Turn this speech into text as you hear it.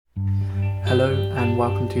Hello and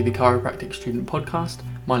welcome to the Chiropractic Student Podcast.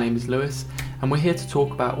 My name is Lewis and we're here to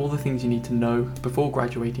talk about all the things you need to know before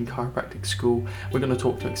graduating chiropractic school. We're going to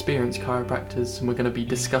talk to experienced chiropractors and we're going to be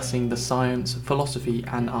discussing the science, philosophy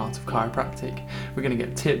and art of chiropractic. We're going to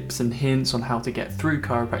get tips and hints on how to get through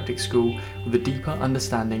chiropractic school with a deeper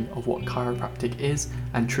understanding of what chiropractic is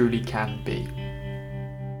and truly can be.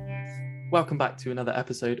 Welcome back to another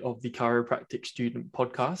episode of the Chiropractic Student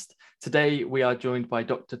Podcast. Today we are joined by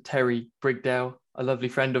Dr. Terry Brigdale, a lovely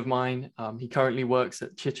friend of mine. He currently works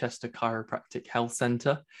at Chichester Chiropractic Health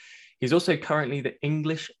Centre. He's also currently the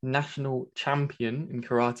English National Champion in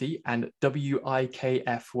Karate and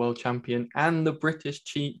WIKF World Champion and the British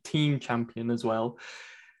Team Champion as well.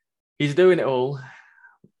 He's doing it all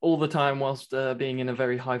the time whilst being in a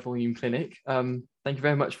very high volume clinic. Thank you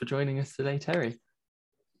very much for joining us today, Terry.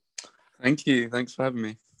 Thank you. Thanks for having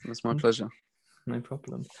me. It's my pleasure. No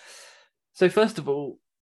problem. So first of all,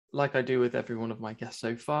 like I do with every one of my guests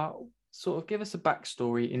so far, sort of give us a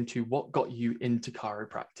backstory into what got you into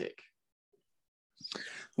chiropractic.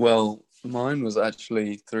 Well, mine was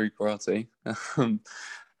actually through karate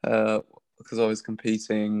because I was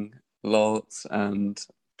competing lots and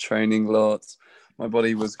training lots. My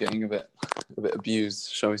body was getting a bit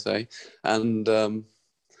abused, shall we say, and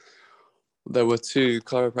there were two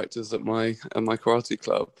chiropractors at my karate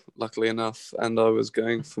club, luckily enough, and I was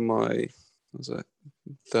going for my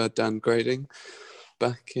third Dan grading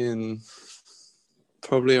back in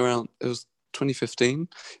probably around, it was 2015.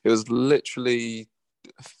 It was literally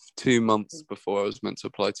 2 months before I was meant to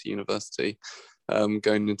apply to university,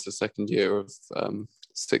 going into the second year of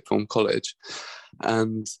sixth form college,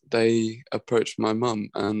 and they approached my mum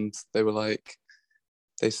and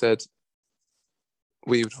they said,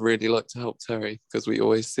 we would really like to help Terry because we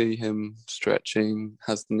always see him stretching,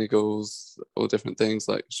 has niggles, all different things,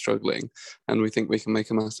 like struggling, and we think we can make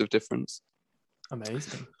a massive difference.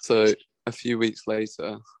 Amazing. So a few weeks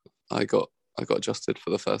later, I got adjusted for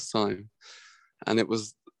the first time, and it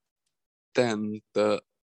was then that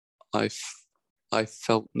I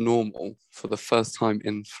felt normal for the first time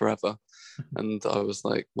in forever, and I was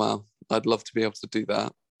like, wow, I'd love to be able to do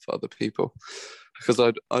that for other people, because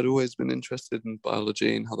I'd always been interested in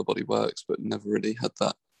biology and how the body works, but never really had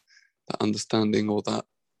that understanding or that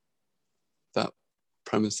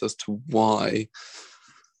premise as to why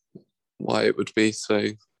it would be so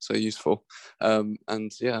useful.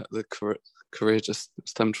 And yeah, the career just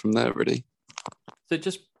stemmed from there, really. So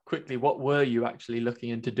just quickly, what were you actually looking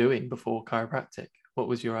into doing before chiropractic? What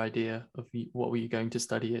was your idea of what were you going to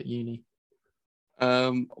study at uni?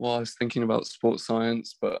 Well, I was thinking about sports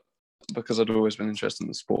science, but because I'd always been interested in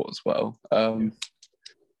the sport as well.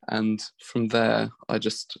 And from there,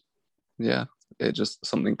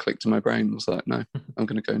 something clicked in my brain. I was like, no, I'm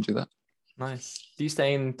going to go and do that. Nice. Do you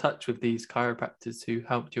stay in touch with these chiropractors who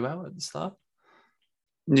helped you out at the start?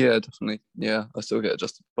 Yeah, definitely. Yeah, I still get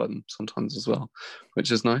adjusted by them sometimes as well,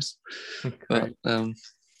 which is nice. But,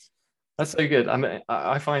 that's so good. I mean,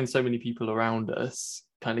 I find so many people around us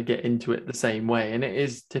kind of get into it the same way, and it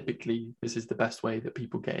is typically, this is the best way that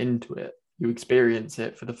people get into it. You experience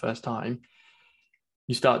it for the first time,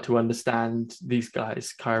 you start to understand these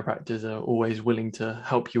guys. Chiropractors are always willing to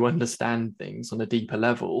help you understand things on a deeper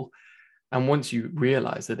level, and once you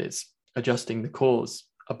realize that it's adjusting the cause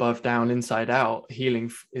above, down, inside out,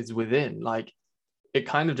 healing is within, like, it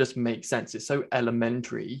kind of just makes sense. It's so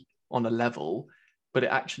elementary on a level, but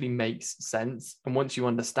it actually makes sense. And once you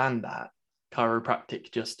understand that,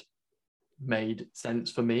 chiropractic just made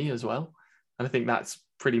sense for me as well. And I think that's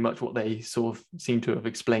pretty much what they sort of seem to have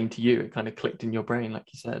explained to you. It kind of clicked in your brain, like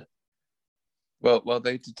you said. Well,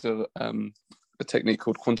 they did a technique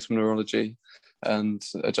called quantum neurology and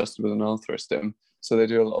adjusted with an arthrostim. So they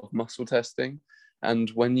do a lot of muscle testing. And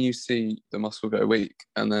when you see the muscle go weak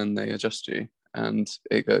and then they adjust you and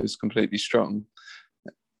it goes completely strong,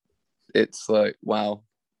 it's like, wow.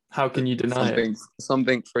 How can you deny it?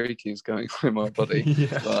 Something freaky is going on in my body.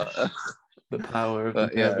 Yeah. But, the power of the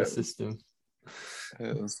nervous system.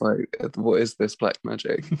 It was like, what is this black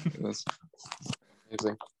magic? It was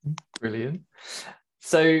amazing. Brilliant.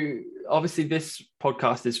 So obviously this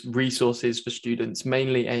podcast is resources for students,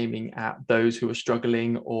 mainly aiming at those who are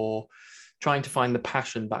struggling or trying to find the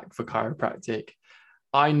passion back for chiropractic.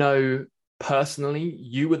 I know personally,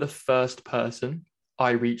 you were the first person I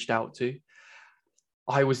reached out to.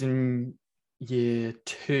 I was in year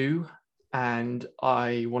 2 and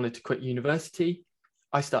I wanted to quit university.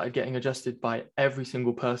 I started getting adjusted by every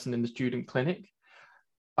single person in the student clinic.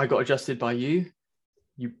 I got adjusted by you.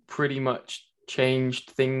 You pretty much changed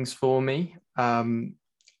things for me. And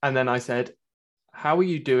then I said, how are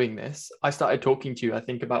you doing this? I started talking to you, I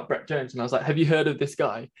think, about Brett Jones, and I was like, have you heard of this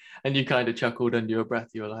guy? And you kind of chuckled under your breath.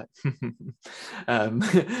 You were like,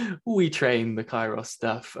 we train the Kairos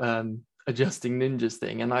stuff, adjusting ninjas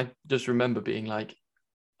thing. And I just remember being like,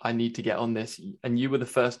 I need to get on this. And you were the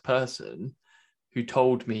first person who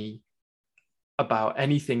told me about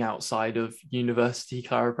anything outside of university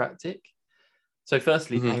chiropractic. So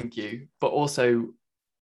firstly, Mhm. thank you. But also,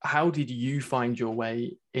 how did you find your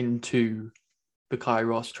way into the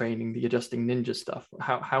Kairos training, the adjusting ninja stuff?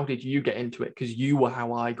 How did you get into it? Because you were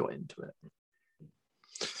how I got into it.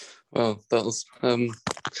 Well, that was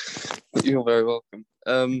you're very welcome.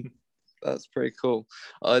 That's pretty cool.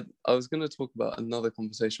 I was going to talk about another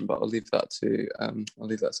conversation, but I'll leave that to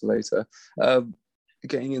later.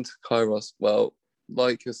 Getting into Kairos, well,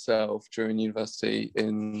 like yourself, during university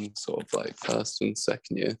in sort of like first and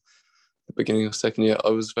second year, the beginning of second year, I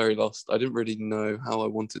was very lost. I didn't really know how I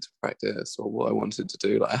wanted to practice or what I wanted to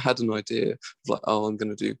do. Like I had an idea of like, oh, I'm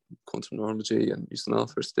going to do quantum neurology and use an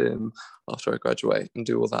alpha stim after I graduate and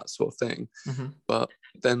do all that sort of thing. Mm-hmm. But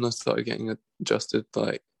then I started getting adjusted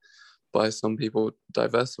like by some people,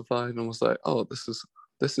 diversified, and was like, oh, this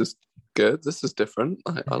is good. This is different.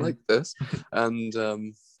 I like this. And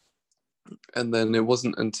then it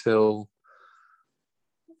wasn't until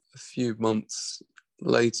a few months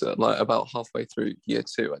later, like about halfway through year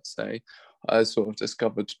two, I'd say, I sort of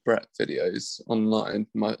discovered Brett videos online.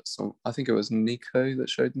 I think it was Nico that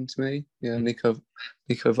showed them to me. Yeah, Nico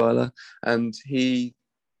Weiler. And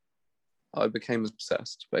I became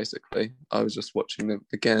obsessed, basically. I was just watching them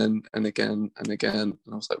again and again and again.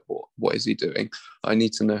 And I was like, what is he doing? I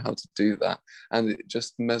need to know how to do that. And it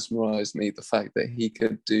just mesmerized me, the fact that he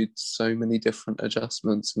could do so many different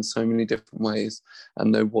adjustments in so many different ways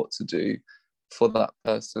and know what to do for that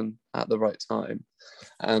person at the right time.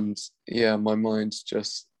 And yeah, my mind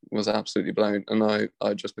just was absolutely blown. And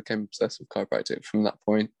I just became obsessed with chiropractic from that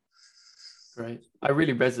point. Great. I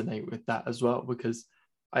really resonate with that as well, because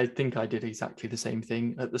I think I did exactly the same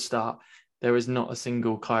thing at the start. There is not a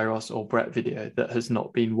single Kairos or Brett video that has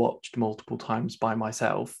not been watched multiple times by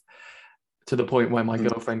myself, to the point where my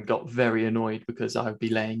girlfriend got very annoyed because I would be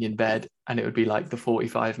laying in bed and it would be like the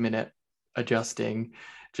 45-minute adjusting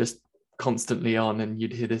just constantly on, and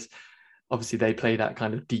you'd hear this. Obviously they play that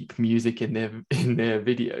kind of deep music in their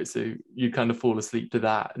video, so you kind of fall asleep to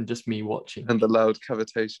that and just me watching. And the loud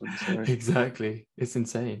cavitations, right? Exactly. It's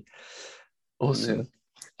insane. Awesome. Yeah.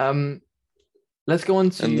 Let's go on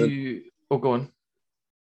And then to, oh, go on.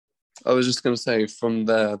 I was just going to say, from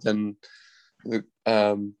there, then the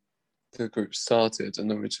group started, and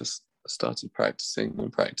then we just started practicing,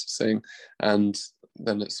 and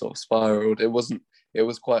then it sort of spiraled. It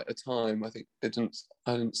was quite a time. I think I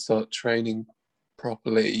didn't start training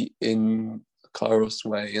properly in Kairos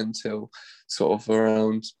way until sort of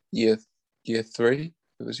around year three.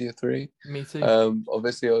 It was year three. Me too.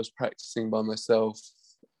 Obviously, I was practicing by myself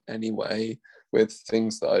anyway, with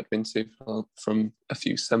things that I'd been to from a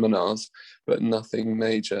few seminars, but nothing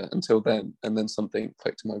major until then. And then something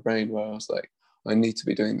clicked in my brain where I was like, I need to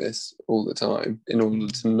be doing this all the time in order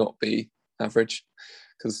to not be average,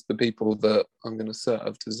 because the people that I'm going to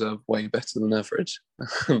serve deserve way better than average.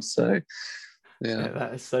 So, yeah,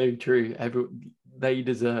 That is so true. They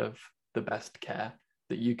deserve the best care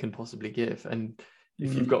that you can possibly give. And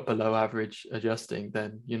if you've got below average adjusting,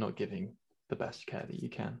 then you're not giving the best care that you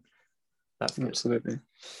can. That's good. Absolutely.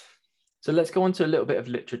 So let's go on to a little bit of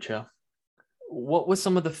literature. What were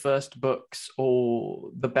some of the first books or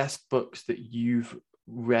the best books that you've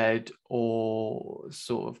read or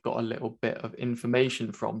sort of got a little bit of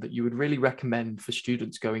information from that you would really recommend for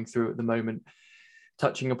students going through at the moment,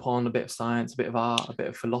 touching upon a bit of science, a bit of art, a bit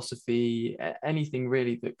of philosophy, anything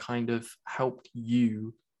really that kind of helped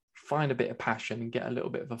you find a bit of passion and get a little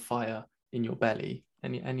bit of a fire in your belly?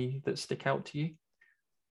 Any that stick out to you?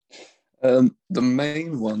 The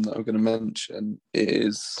main one that I'm going to mention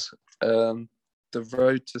is The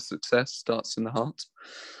Road to Success Starts in the Heart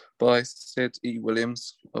by Sid E.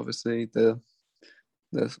 Williams, obviously the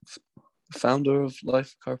founder of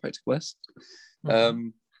Life Chiropractic West.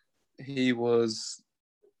 He was,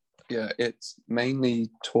 it mainly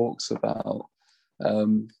talks about,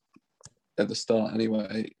 at the start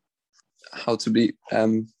anyway, how to be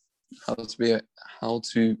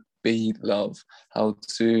love, how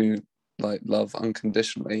to like love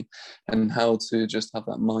unconditionally, and how to just have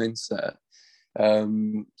that mindset.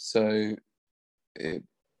 So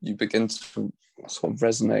you begin to sort of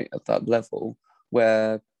resonate at that level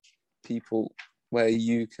where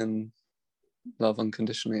you can love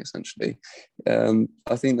unconditionally, essentially.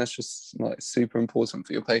 I think that's just like super important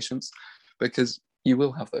for your patients, because you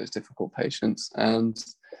will have those difficult patients, and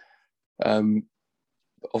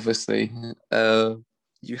obviously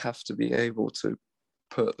you have to be able to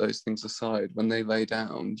put those things aside. When they lay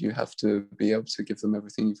down, you have to be able to give them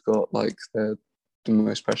everything you've got, like they're the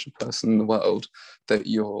most precious person in the world, that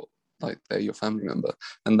they're your family member.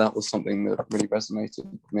 And that was something that really resonated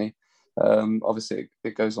with me. Obviously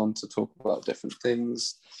it goes on to talk about different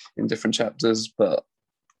things in different chapters, but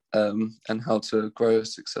and how to grow a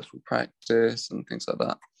successful practice and things like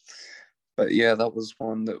that. But yeah, that was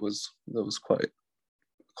one that was quite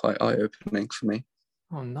eye-opening for me.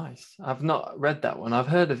 Oh, nice. I've not read that one. I've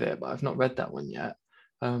heard of it, but I've not read that one yet.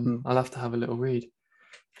 I'll have to have a little read,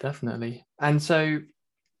 definitely. And so,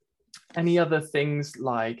 any other things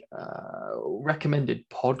like recommended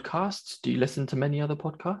podcasts? Do you listen to many other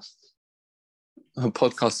podcasts?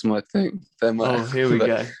 Podcasts are my thing. They're my. Oh, here we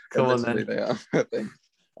go. Come on then. They are my thing.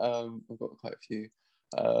 I've got quite a few.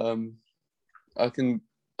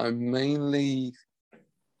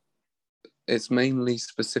 It's mainly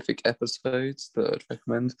specific episodes that I'd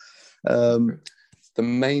recommend. The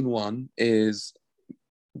main one is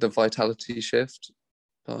The Vitality Shift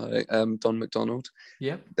by Don McDonald.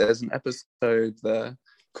 Yeah. There's an episode there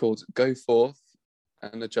called Go Forth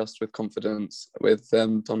and Adjust with Confidence with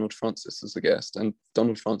Donald Francis as a guest. And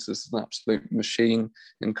Donald Francis is an absolute machine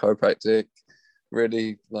in chiropractic,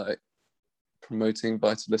 really like promoting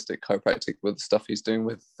vitalistic chiropractic with the stuff he's doing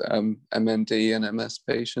with MND and MS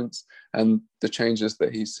patients, and the changes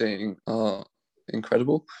that he's seeing are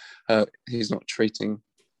incredible. He's not treating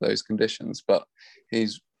those conditions, but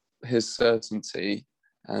his certainty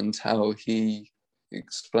and how he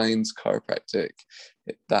explains chiropractic,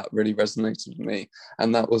 that really resonated with me.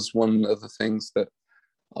 And that was one of the things that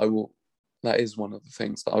is one of the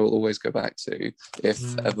things that I will always go back to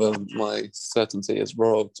if ever my certainty is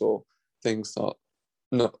robbed or things are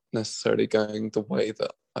not necessarily going the way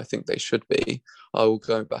that I think they should be. I will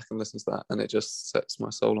go back and listen to that, and it just sets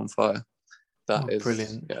my soul on fire. That is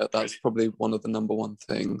brilliant. Yeah, that's probably one of the number one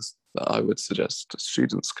things that I would suggest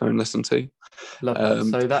students go and listen to. Love that.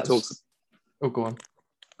 So that's go on.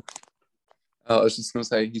 I was just going to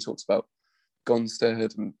say, he talks about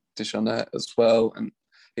Gonstead and Deschanette as well, and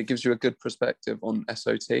it gives you a good perspective on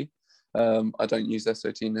SOT. I don't use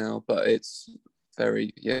SOT now, but it's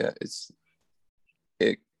very,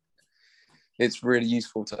 it's really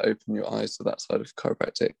useful to open your eyes to that side of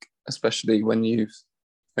chiropractic, especially when you've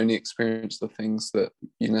only experienced the things that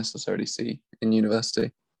you necessarily see in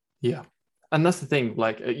university. Yeah. And that's the thing,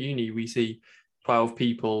 like at uni, we see 12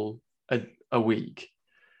 people a week.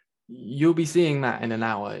 You'll be seeing that in an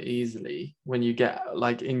hour easily when you get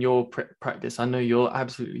like in your practice. I know you're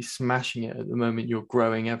absolutely smashing it at the moment. You're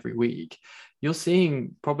growing every week. You're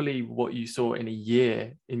seeing probably what you saw in a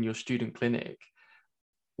year in your student clinic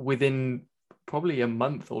within probably a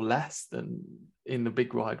month or less than in the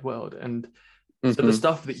big wide world. And so the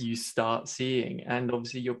stuff that you start seeing, and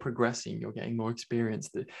obviously you're progressing, you're getting more experience,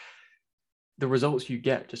 the results you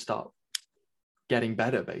get just start getting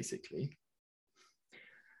better, basically.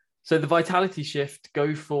 So the Vitality Shift,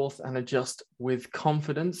 Go Forth and Adjust with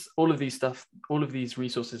Confidence. All of these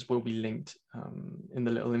resources will be linked in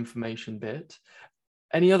the little information bit.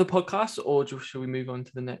 Any other podcasts, or shall we move on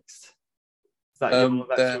to the next? Is that your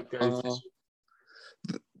go-to?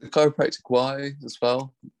 The Chiropractic Y as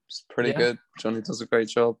well. It's pretty good. Johnny does a great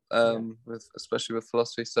job especially with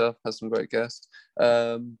philosophy stuff. Has some great guests.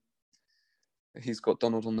 He's got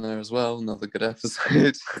Donald on there as well. Another good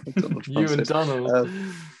episode. You and Donald.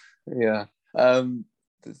 Yeah.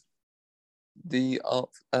 The art.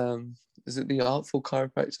 Is it the Artful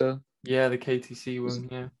Chiropractor? Yeah, the KTC one.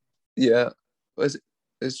 Yeah. Yeah.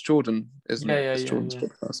 It's Jordan, isn't it? It's Jordan's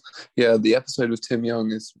podcast. Yeah, the episode with Tim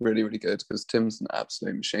Young is really, really good because Tim's an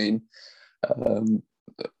absolute machine.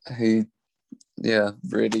 He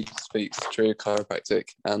really speaks true chiropractic,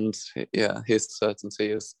 and his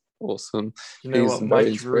certainty is awesome. You know He's a very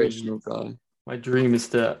inspirational guy. My dream is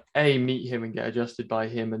to meet him and get adjusted by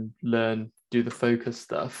him and do the focus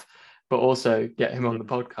stuff, but also get him on the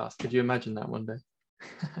podcast. Could you imagine that one day?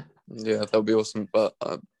 Yeah, that would be awesome. But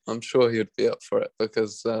I'm sure he would be up for it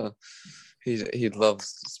because he loves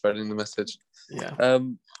spreading the message. Yeah.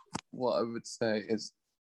 What I would say is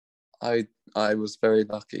I was very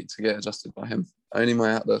lucky to get adjusted by him. Only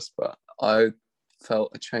my atlas, but I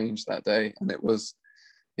felt a change that day, and it was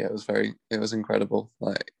incredible.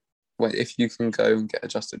 Like, if you can go and get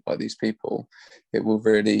adjusted by these people, it will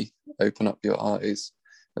really open up your eyes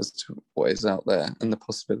as to what is out there and the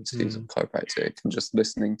possibilities of chiropractic, and just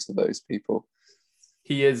listening to those people.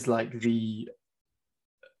 He is like the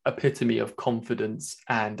epitome of confidence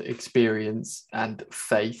and experience and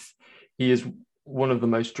faith. He is one of the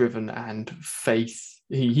most driven and faith.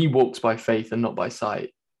 He walks by faith and not by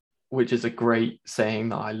sight, which is a great saying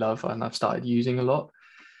that I love and I've started using a lot.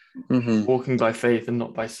 Mm-hmm. Walking by faith and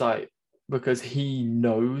not by sight, because he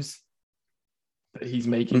knows that he's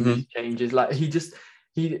making Mm-hmm. these changes. Like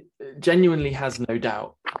he genuinely has no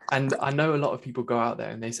doubt. And I know a lot of people go out there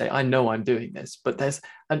and they say, I know I'm doing this, but there's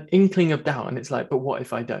an inkling of doubt. And it's like, but what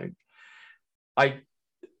if I don't? I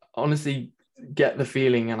honestly get the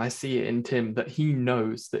feeling, and I see it in Tim, that he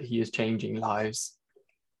knows that he is changing lives.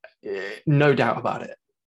 No doubt about it.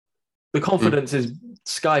 The confidence is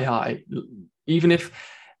sky high. Even if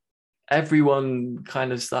everyone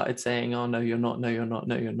kind of started saying, oh, no, you're not, no, you're not,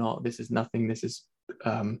 no, you're not, this is nothing, this is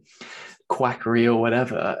quackery or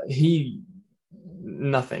whatever,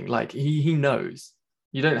 nothing. Like he knows.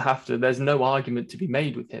 You don't have to, there's no argument to be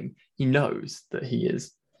made with him. He knows that he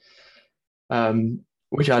is,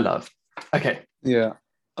 which I love. Okay. Yeah,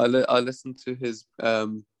 I listened to his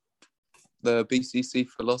the BCC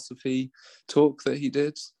philosophy talk that he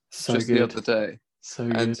did So just good. the other day. So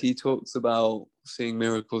and good. He talks about seeing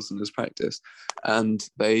miracles in his practice, and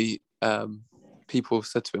they people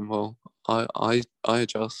said to him, well, I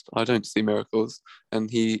adjust, I don't see miracles.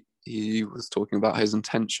 And he was talking about his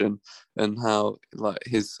intention and how like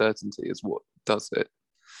his certainty is what does it,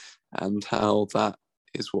 and how that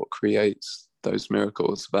is what creates those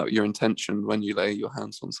miracles, about your intention when you lay your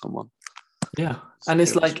hands on someone. Yeah. And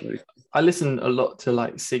it's like, really... I listen a lot to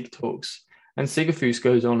like Sig talks, and Sigafus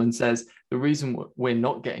goes on and says the reason we're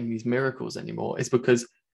not getting these miracles anymore is because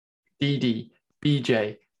Didi,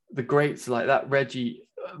 BJ, the greats like that, Reggie,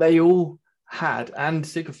 they all had, and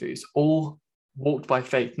Sigafus all walked by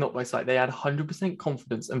faith, not by sight. They had 100%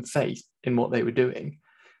 confidence and faith in what they were doing.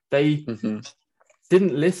 They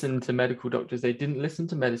didn't listen to medical doctors. They didn't listen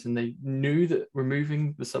to medicine. They knew that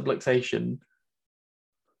removing the subluxation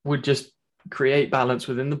would just create balance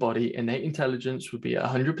within the body. Innate intelligence would be at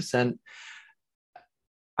 100%.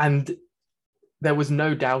 And there was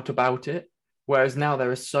no doubt about it. Whereas now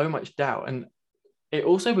there is so much doubt. And it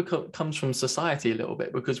also comes from society a little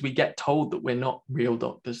bit, because we get told that we're not real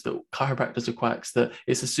doctors, that chiropractors are quacks, that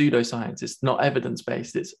it's a pseudoscience, it's not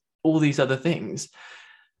evidence-based, it's all these other things.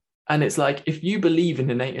 And it's like, if you believe in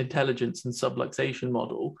innate intelligence and subluxation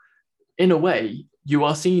model, in a way, you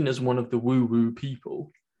are seen as one of the woo-woo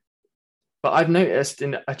people. But I've noticed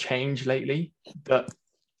in a change lately that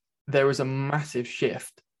there is a massive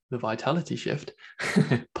shift, the vitality shift,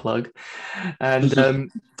 plug, and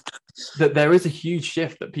that there is a huge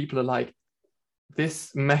shift that people are like,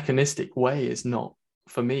 this mechanistic way is not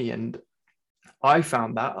for me. And I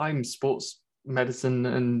found that I'm sports medicine,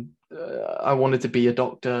 and I wanted to be a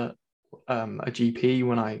doctor, a GP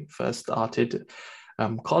when I first started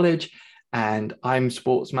college, and I'm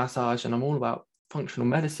sports massage, and I'm all about functional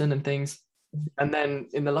medicine and things. And then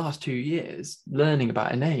in the last 2 years, learning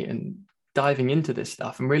about innate and diving into this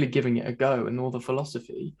stuff and really giving it a go, and all the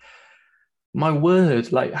philosophy, my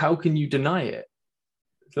word, like, how can you deny it?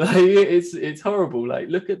 Like, it's horrible. Like,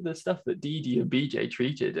 look at the stuff that Didi and BJ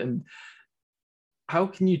treated, and how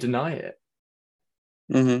can you deny it?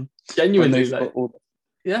 Genuinely, like,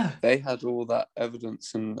 yeah, they had all that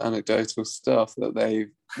evidence and anecdotal stuff that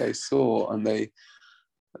they saw, and they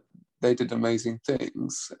did amazing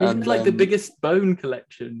things. he and had like the biggest bone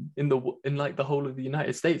collection in like the whole of the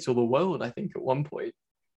United States or the world, I think, at one point.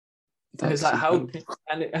 And it's like,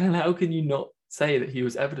 how can you not say that he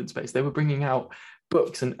was evidence-based? They were bringing out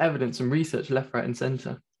books and evidence and research left, right, and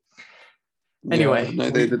center. Anyway, no,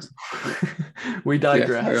 they did. We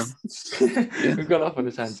digress. We've gone off on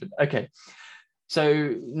a tangent. Okay,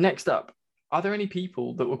 so next up, are there any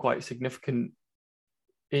people that were quite significant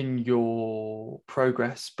in your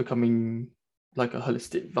progress becoming like a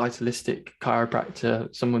holistic, vitalistic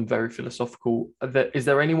chiropractor, someone very philosophical? Is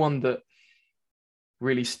there anyone that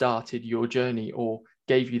really started your journey or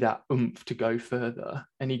gave you that oomph to go further?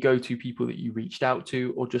 Any go-to people that you reached out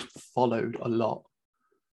to or just followed a lot?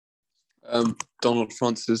 Donald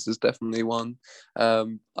Francis is definitely one.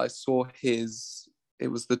 I saw it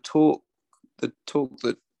was the talk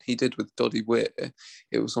that he did with Doddy Weir.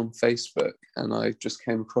 It was on Facebook, and I just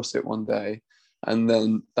came across it one day, and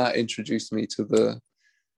then that introduced me to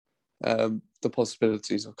the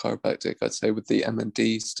possibilities of chiropractic, I'd say, with the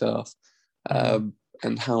M&D stuff,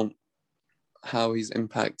 and how he's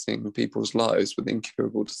impacting people's lives with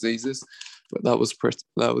incurable diseases. But that was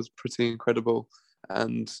pretty incredible.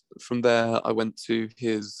 And from there, I went to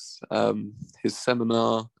his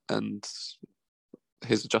seminar and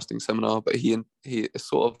his adjusting seminar. But he is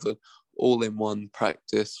sort of the all-in-one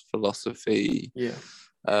practice philosophy. Yeah.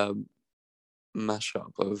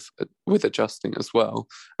 mashup of with adjusting as well,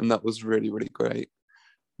 and that was really, really great.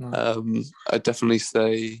 Nice. I'd definitely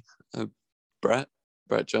say Brett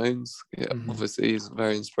Jones. Yeah, Mhm. obviously he's a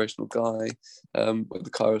very inspirational guy with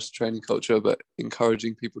the Kairos training culture, but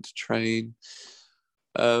encouraging people to train.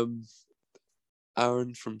 Aaron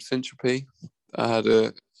from Syntropy. I had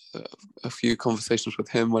a few conversations with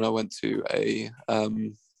him when I went to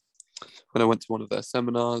one of their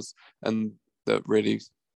seminars, and that really,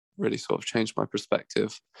 really sort of changed my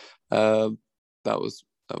perspective. That was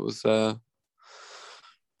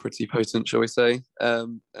pretty potent, shall we say?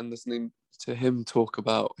 And listening to him talk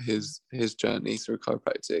about his journey through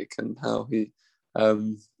chiropractic and how he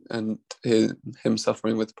and him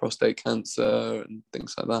suffering with prostate cancer and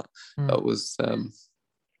things like that. That was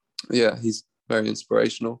yeah, he's very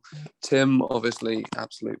inspirational. Tim, obviously,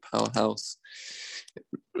 absolute powerhouse.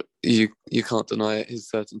 You can't deny it. His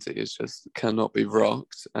certainty is just cannot be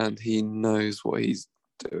rocked, and he knows what he's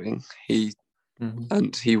doing.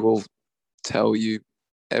 And he will tell you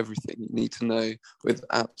everything you need to know with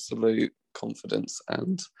absolute confidence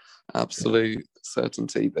and absolute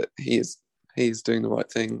certainty that he is doing the right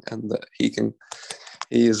thing, and that he's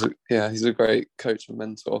a great coach and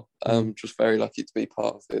mentor. Just very lucky to be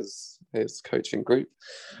part of his coaching group.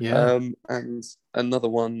 And another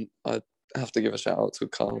one, I have to give a shout out to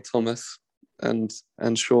Carl Thomas and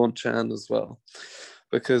Sean Chan as well,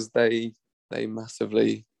 because they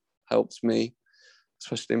massively helped me,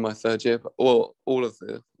 especially in my third year. But all of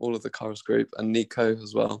the Kairos group, and Nico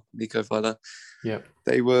as well, Nico Weiler. Yeah,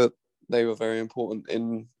 they were very important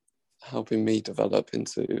in helping me develop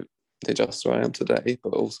into the adjuster I am today,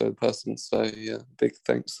 but also the person. So yeah, big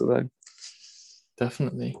thanks to them.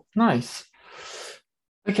 definitely. Nice.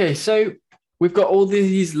 Okay, so we've got all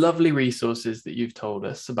these lovely resources that you've told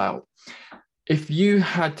us about. If you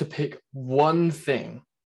had to pick one thing,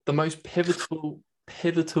 the most pivotal,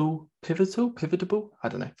 I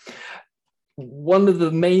don't know. One of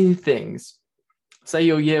the main things, say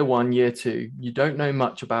you're year one, year two, you don't know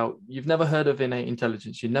much about, you've never heard of innate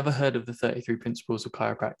intelligence, you've never heard of the 33 principles of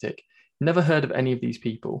chiropractic, never heard of any of these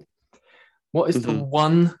people. What is the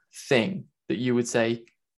one thing that you would say,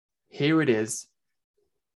 here it is,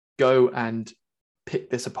 go and pick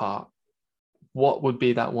this apart? What would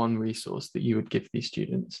be that one resource that you would give these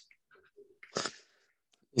students?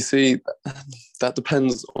 You see, that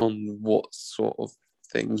depends on what sort of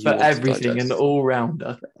thing you For want everything, to digest. an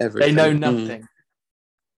all-rounder. Everything. They know nothing.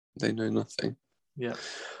 They know nothing. Yeah.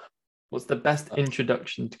 What's the best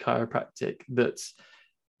introduction to chiropractic that's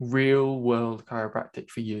real world chiropractic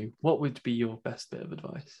for you? What would be your best bit of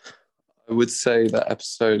advice? I would say that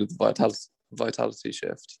episode of the vitality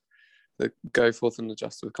shift, the go forth and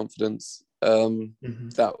adjust with confidence.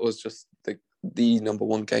 That was just the number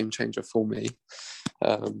one game changer for me,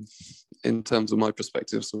 in terms of my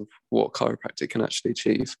perspectives of what chiropractic can actually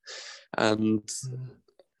achieve. And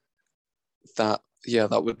that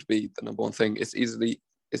would be the number one thing. It's easy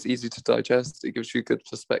to digest. It gives you a good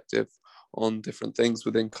perspective on different things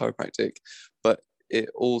within chiropractic, but it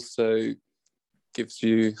also gives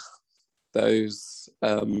you those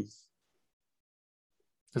There's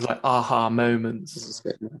like aha moments.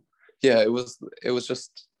 Yeah, it was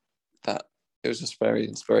just that. It was just very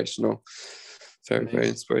inspirational. Very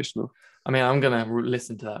inspirational. I mean, I'm going to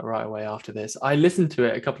listen to that right away after this. I listened to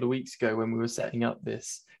it a couple of weeks ago when we were setting up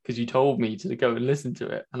this, because you told me to go and listen to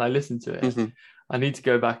it, and I listened to it. I need to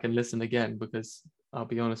go back and listen again, because I'll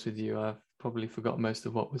be honest with you, I've probably forgotten most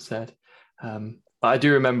of what was said. But I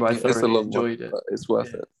do remember I thoroughly enjoyed it. It's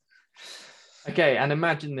worth it. Okay, and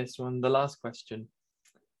imagine this one, the last question.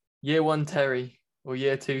 Year one Terry or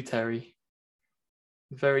year two Terry,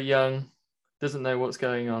 very young, doesn't know what's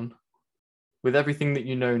going on. With everything that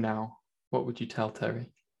you know now, what would you tell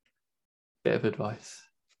Terry? Bit of advice.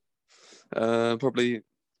 Probably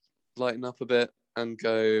lighten up a bit and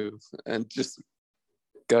just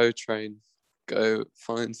go train, go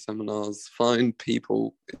find seminars, find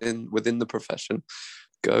people within the profession,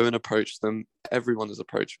 go and approach them. Everyone is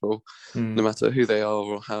approachable, no matter who they are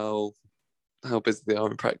or how busy they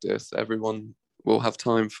are in practice. Everyone will have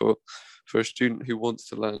time for a student who wants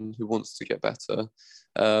to learn, who wants to get better,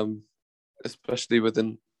 especially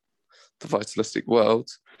within the vitalistic world.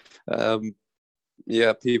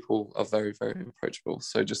 People are very, very approachable.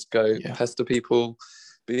 So just go pester people,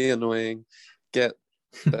 be annoying, get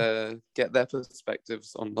their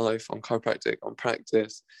perspectives on life, on chiropractic, on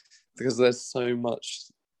practice, because there's so much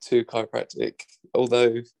to chiropractic.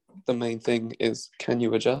 Although the main thing is, can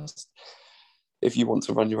you adjust? If you want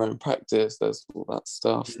to run your own practice, there's all that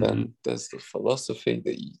stuff. Then there's the philosophy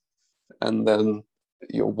and then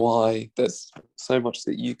your why. There's so much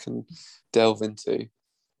that you can delve into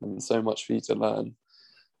and so much for you to learn.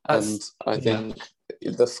 And I think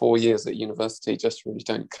the 4 years at university just really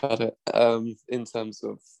don't cut it in terms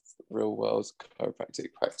of real world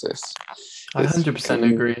chiropractic practice. I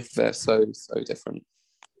 100% agree. They're so different.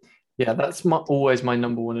 Yeah, that's always my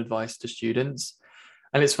number one advice to students.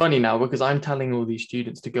 And it's funny now because I'm telling all these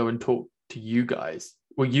students to go and talk to you guys.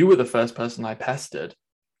 Well, you were the first person I pestered.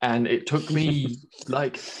 And it took me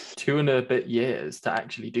like 2 and a bit years to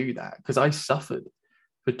actually do that, because I suffered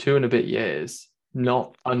for 2 and a bit years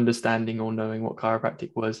not understanding or knowing what chiropractic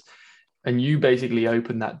was. And you basically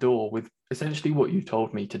opened that door with essentially what you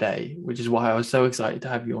told me today, which is why I was so excited to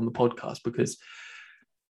have you on the podcast, because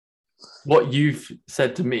what you've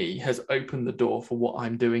said to me has opened the door for what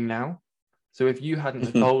I'm doing now. So if you hadn't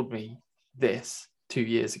have told me this 2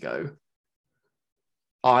 years ago,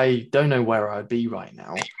 I don't know where I'd be right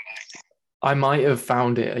now. I might have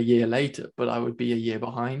found it a year later, but I would be a year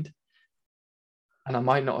behind. And I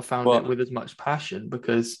might not have found it with as much passion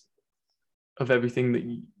because of everything that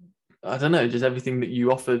you, I don't know, just everything that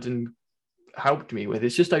you offered and helped me with.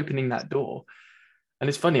 It's just opening that door. And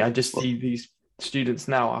it's funny, I just see these students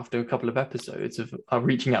now after a couple of episodes are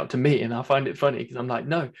reaching out to me, and I find it funny because I'm like,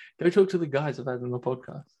 no, go talk to the guys I've had on the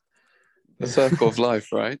podcast. The circle of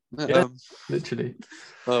life, right? Yeah, literally.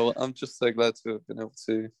 Well, I'm just so glad to have been able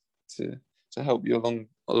to help you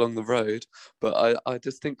along the road. But I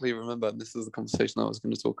distinctly remember, and this is the conversation I was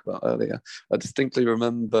going to talk about earlier. I distinctly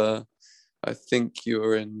remember, I think you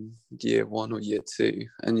were in year 1 or year 2,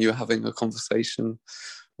 and you were having a conversation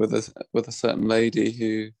with a certain lady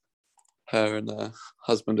who, her and her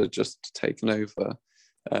husband had just taken over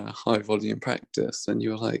high volume practice, and you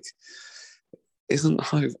were like,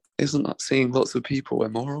 isn't seeing lots of people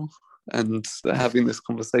immoral? And having this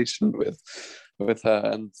conversation with her,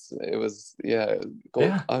 and it was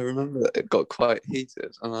I remember it got quite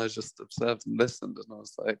heated, and I just observed and listened, and I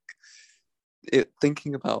was like,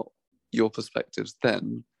 thinking about your perspectives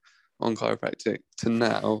then on chiropractic to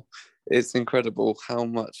now, it's incredible how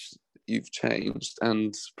much you've changed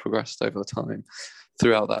and progressed over time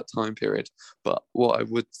throughout that time period. But what I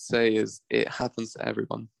would say is it happens to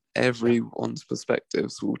everyone. Everyone's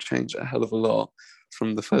perspectives will change a hell of a lot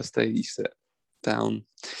from the first day you sit down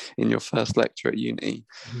in your first lecture at uni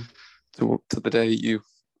to the day you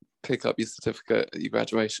pick up your certificate at your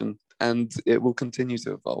graduation, and it will continue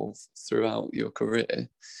to evolve throughout your career.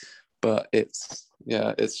 But it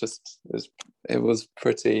was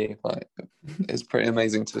pretty it's pretty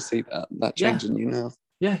amazing to see that change in you now.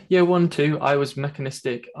 Yeah, 1, 2, I was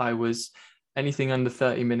mechanistic. I was anything under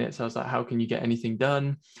 30 minutes. I was like, how can you get anything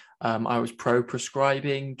done? I was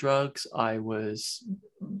pro-prescribing drugs. I was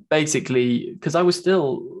basically, because I was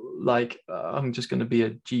still like, I'm just going to be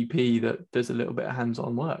a GP that does a little bit of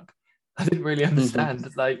hands-on work. I didn't really understand.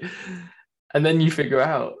 And then you figure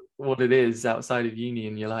out what it is outside of uni,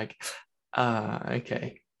 and you're like,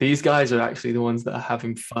 okay, these guys are actually the ones that are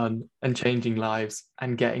having fun and changing lives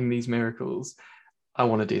and getting these miracles. I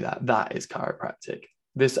want to do that. That is chiropractic.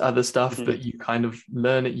 This other stuff that you kind of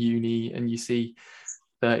learn at uni and you see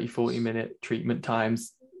 30, 40-minute treatment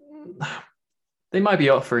times, they might be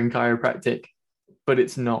offering chiropractic, but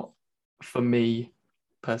it's not for me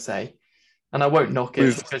per se. And I won't knock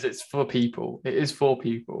it because it's for people. It is for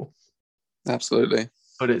people. Absolutely.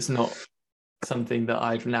 But it's not something that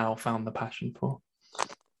I've now found the passion for.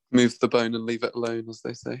 Move the bone and leave it alone, as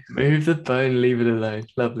they say. Move the bone, leave it alone.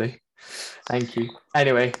 Lovely. Thank you.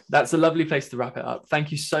 Anyway, that's a lovely place to wrap it up.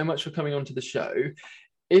 Thank you so much for coming on to the show.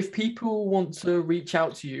 If people want to reach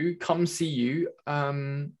out to you, come see you,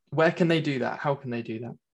 where can they do that? How can they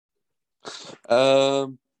do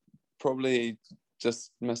that? Probably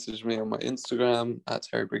just message me on my Instagram at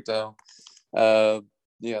Terry Brigdale.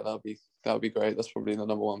 That'll be great. That's probably the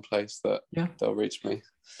number one place that they'll reach me.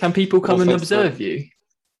 Can people come and observe you?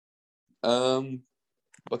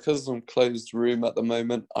 Because I'm closed room at the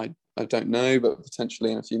moment, I don't know, but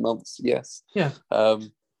potentially in a few months, yes. Yeah.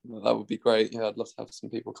 That would be great. Yeah, I'd love to have some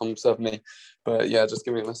people come observe me. But yeah, just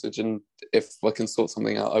give me a message, and if I can sort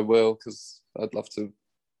something out, I will, because I'd love to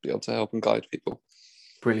be able to help and guide people.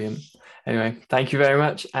 Brilliant. Anyway, thank you very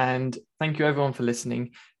much, and thank you everyone for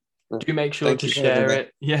listening. Do make sure to share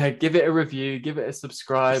it. Yeah, give it a review, give it a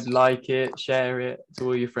subscribe, like it, share it to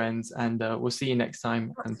all your friends, and we'll see you next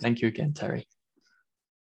time. And thank you again, Terry.